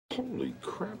Holy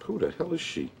crap, who the hell is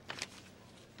she?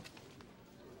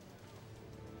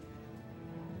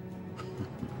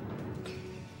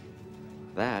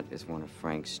 That is one of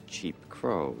Frank's cheap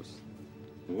crows.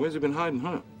 Where's he been hiding,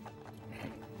 huh?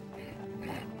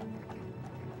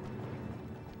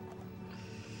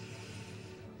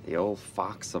 The old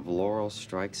fox of Laurel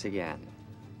strikes again.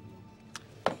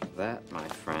 That, my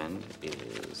friend,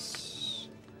 is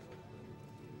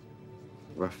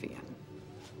Ruffian.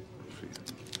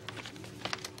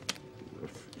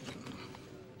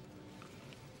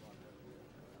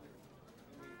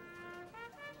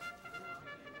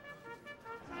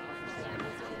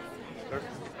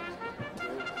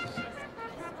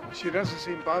 She doesn't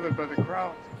seem bothered by the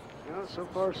crowd. No, so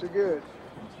far so good.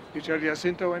 You tell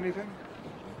Jacinto anything?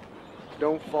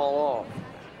 Don't fall off.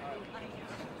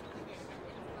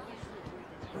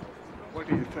 What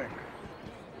do you think?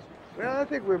 Well, I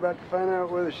think we're about to find out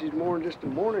whether she's more than just a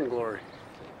morning glory.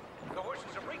 The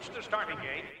horses have reached the starting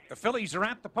gate. The fillies are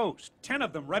at the post. 10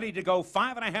 of them ready to go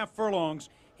 5.5 furlongs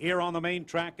here on the main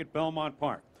track at Belmont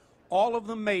Park. All of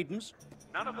them maidens.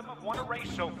 None of them have won a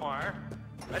race so far.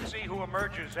 Let's see who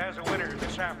emerges as a winner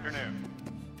this afternoon.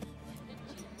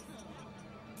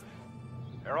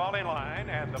 They're all in line,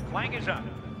 and the flag is up.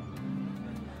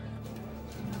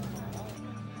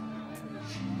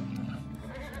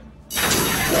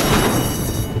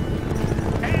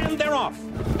 And they're off.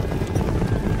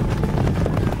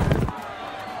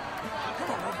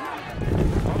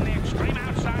 On the extreme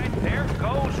outside, there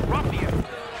goes Ruffian,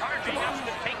 charging us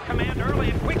to take command early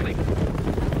and quickly.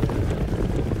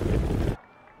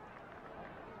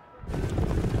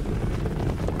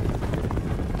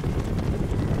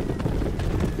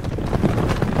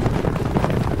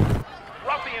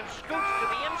 Ruffian scoots to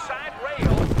the inside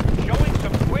rail, showing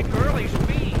some quick early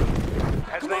speed.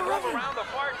 As they move around the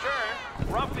far turn,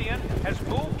 Ruffian has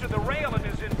moved to the rail and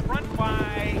is in front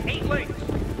by 8 lengths.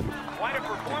 Quite a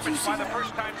performance by the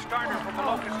first-time starter from the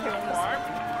Locust Hill Farm.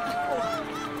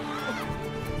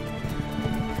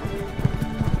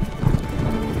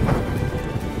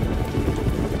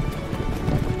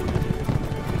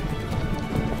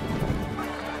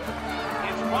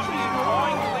 It's Ruffian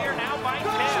going clear now by 10.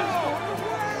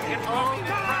 It's Ruffian in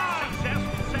front,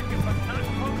 successful second, but not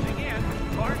closing in.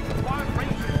 Guard the quad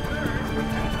racer third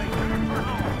as they turn for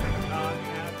home.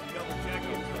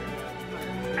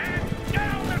 And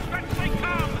down the stretch they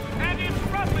come, and it's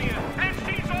Ruffian, and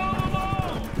she's all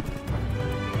alone.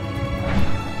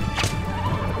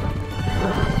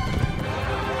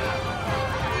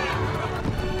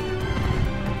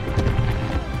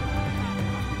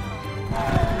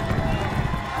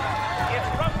 It's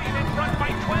Ruffian in front by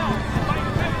 12, by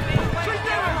 15 lengths.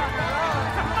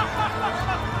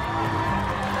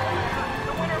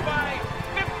 The winner by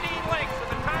 15 lengths at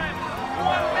the time,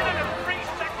 1 minute and 3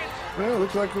 seconds. Well,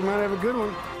 looks like we might have a good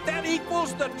one. That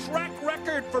equals the track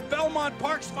record for Belmont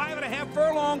Park's 5.5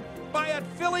 furlong by a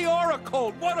filly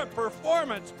oracle. What a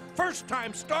performance.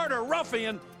 First-time starter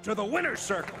Ruffian to the winner's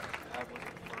circle.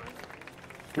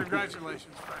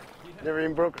 Congratulations, Frank. Never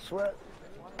even broke a sweat.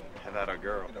 How about a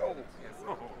girl?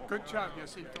 Good job,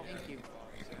 Jacinto. Thank you.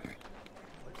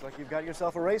 Looks like you've got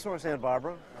yourself a racehorse hand,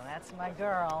 Barbara. Well, that's my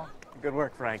girl. Good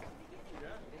work, Frank.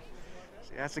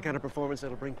 See, that's the kind of performance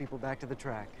that'll bring people back to the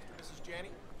track. This is Janny.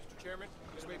 Mr. Chairman,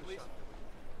 this way, please.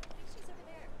 She's over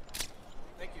there.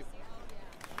 Thank you.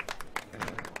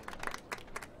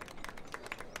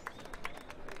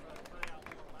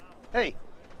 Hey,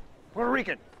 Puerto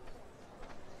Rican,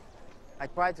 I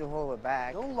tried to hold it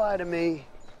back. don't lie to me.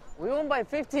 We won by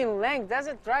 15 lengths. That's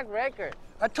a track record.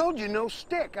 I told you no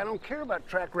stick. I don't care about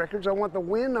track records. I want the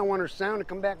win. I want her sound to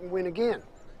come back and win again.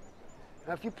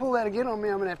 Now, if you pull that again on me,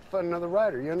 I'm going to have to find another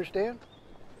rider. You understand?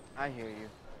 I hear you.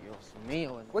 Dios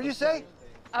mío. What'd you say?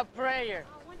 A prayer.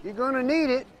 You're going to need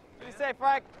it. What do you say,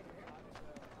 Frank?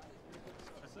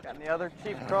 Got any other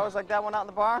cheap crows like that one out in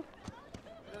the barn?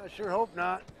 I sure hope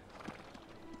not.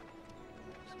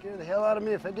 Scare the hell out of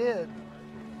me if I did.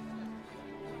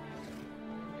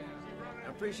 I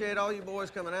appreciate all you boys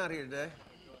coming out here today.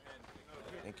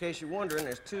 In case you're wondering,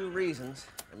 there's 2 reasons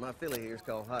that my filly here is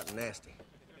called Hot and Nasty.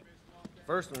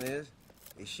 First one is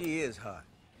she is hot.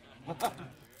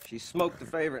 She smoked the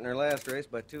favorite in her last race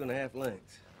by 2.5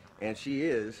 lengths. And she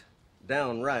is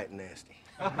downright nasty.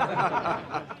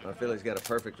 My filly's got a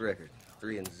perfect record,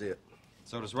 3 and zip.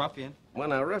 So does Ruffian. Well,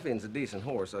 now, Ruffian's a decent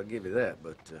horse, I'll give you that,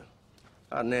 but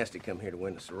Hot and Nasty come here to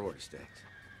win the sorority stakes.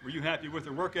 Were you happy with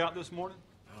her workout this morning?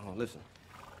 Oh, listen.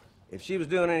 If she was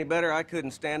doing any better, I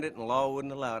couldn't stand it, and the law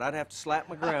wouldn't allow it. I'd have to slap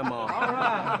my grandma. All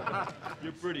right.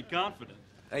 You're pretty confident.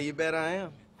 Hey, you bet I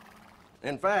am.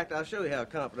 In fact, I'll show you how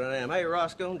confident I am. Hey,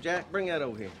 Roscoe, Jack, bring that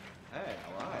over here. Hey,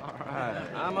 all right.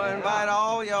 I'm gonna invite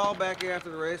all y'all back here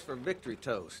after the race for a victory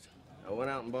toast. I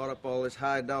went out and bought up all this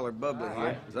high-dollar bubbly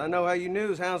here, because I know how you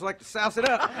news hounds like to souse it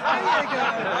up. There you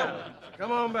go.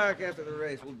 Come on back after the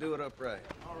race. We'll do it upright.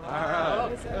 All right.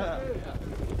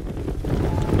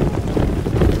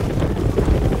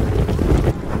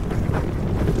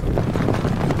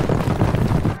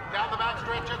 Down the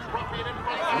backstretch, it's Ruffian in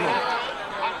front of the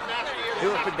Hot Nasty is Do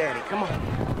it for Daddy. Come on.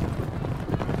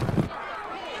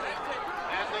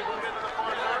 As they move into the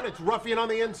far turn, it's Ruffian on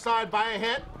the inside by a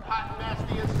hit. Hot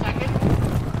Nasty is second.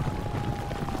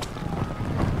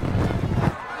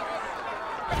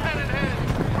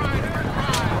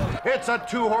 It's a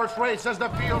two-horse race as the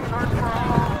field turns for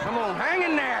all. Come on, hang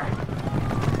in there.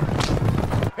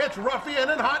 It's Ruffian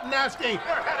and Hot Nasty. They're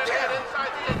headed inside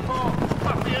the 8-ball.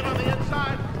 Ruffian on the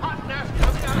inside, Hot Nasty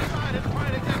on the outside and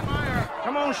trying to get Meyer.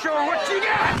 Come on, show her what you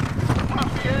got.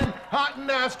 Ruffian, Hot and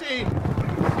Nasty.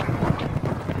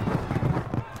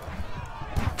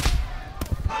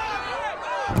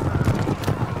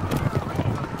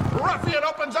 Ruffian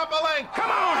opens up a lane.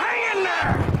 Come on, hang in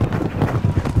there.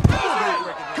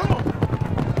 Come on.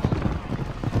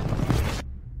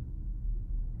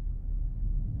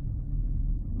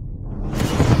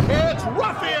 It's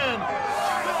Ruffian.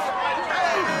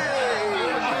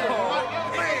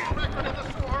 Record in the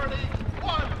sorority,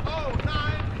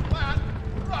 109 flat.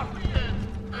 Ruffian.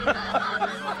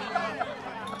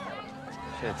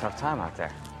 She had a tough time out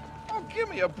there. Oh, give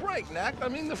me a break, Knack. I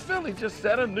mean, the filly just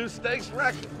set a new stakes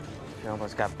record. She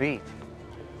almost got beat. It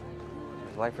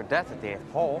was life or death at the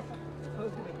 8th hole.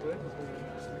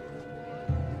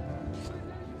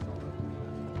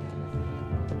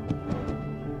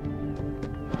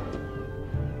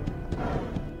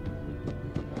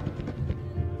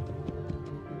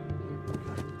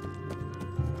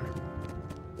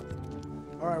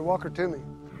 All right, walk her to me.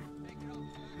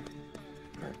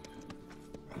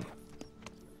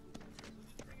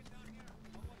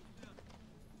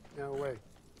 Now away.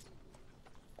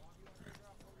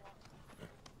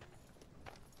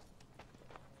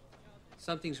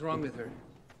 Something's wrong with her.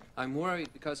 I'm worried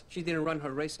because she didn't run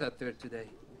her race out there today.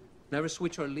 Never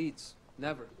switch her leads.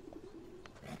 Never.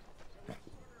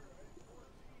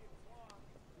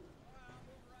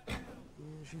 Yeah,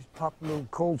 she's popped a little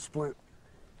cold splint.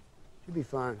 She'll be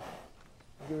fine.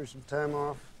 Give her some time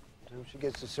off. Time she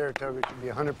gets to Saratoga, she'll be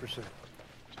 100%.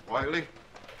 Wiley,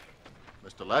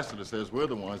 Mr. Lassiter says we're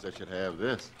the ones that should have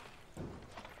this.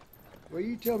 Well,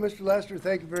 you tell Mr. Lester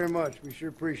thank you very much. We sure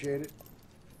appreciate it.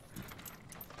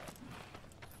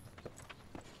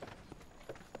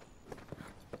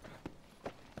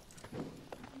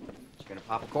 You gonna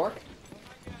pop a cork?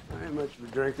 I ain't much of a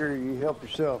drinker. You help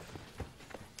yourself.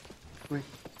 Wait.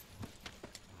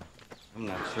 I'm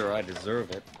not sure I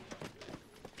deserve it.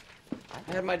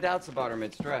 I had my doubts about her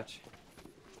mid-stretch.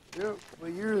 Yeah, well,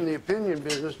 you're in the opinion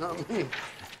business, not me.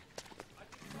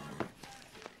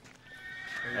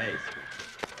 Hey.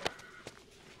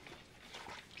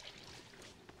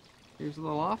 He was a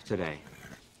little off today.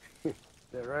 Is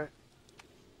that right?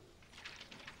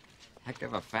 Heck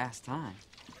of a fast time.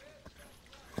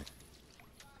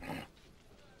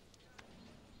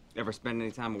 Ever spend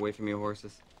any time away from your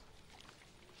horses?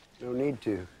 No need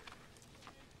to.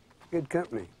 Good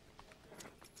company.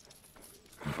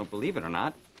 Well, believe it or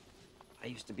not, I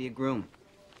used to be a groom.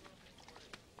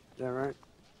 Is that right?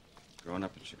 Growing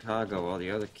up in Chicago, all the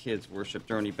other kids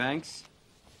worshipped Ernie Banks.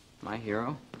 My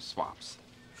hero was Swaps.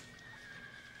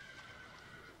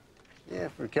 Yeah,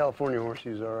 for a California horse,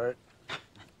 he's all right.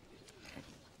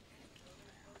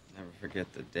 Never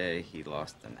forget the day he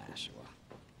lost to Nashua.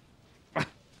 I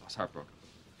was heartbroken.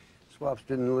 Swaps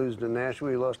didn't lose to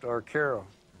Nashua, he lost to Arcaro.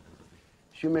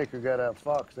 Shoemaker got out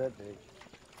Fox that day.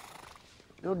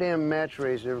 No damn match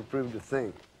race ever proved a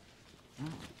thing. Oh,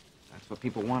 that's what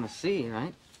people want to see,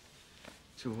 right?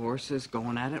 Two horses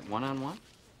going at it one-on-one.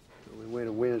 The only way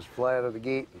to win is fly out of the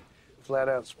gate and flat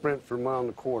out sprint for a mile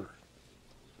and a quarter.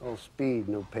 All speed,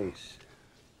 no pace.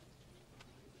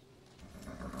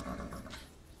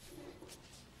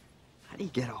 How do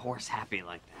you get a horse happy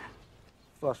like that?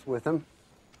 Fuss with him.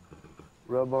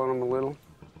 Rub on him a little.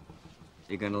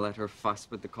 You gonna let her fuss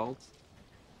with the colts?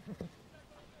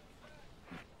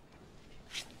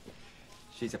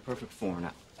 She's a perfect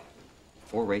 4-0.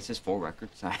 4 races, 4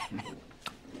 records.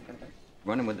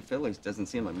 Running with the fillies doesn't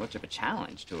seem like much of a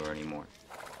challenge to her anymore.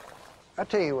 I'll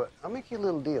tell you what, I'll make you a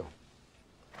little deal.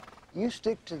 You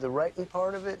stick to the writing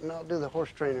part of it, and I'll do the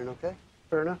horse training, okay?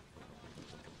 Fair enough?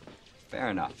 Fair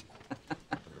enough.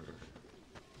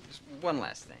 Just one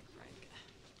last thing, Frank.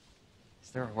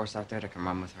 Is there a horse out there that can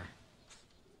run with her?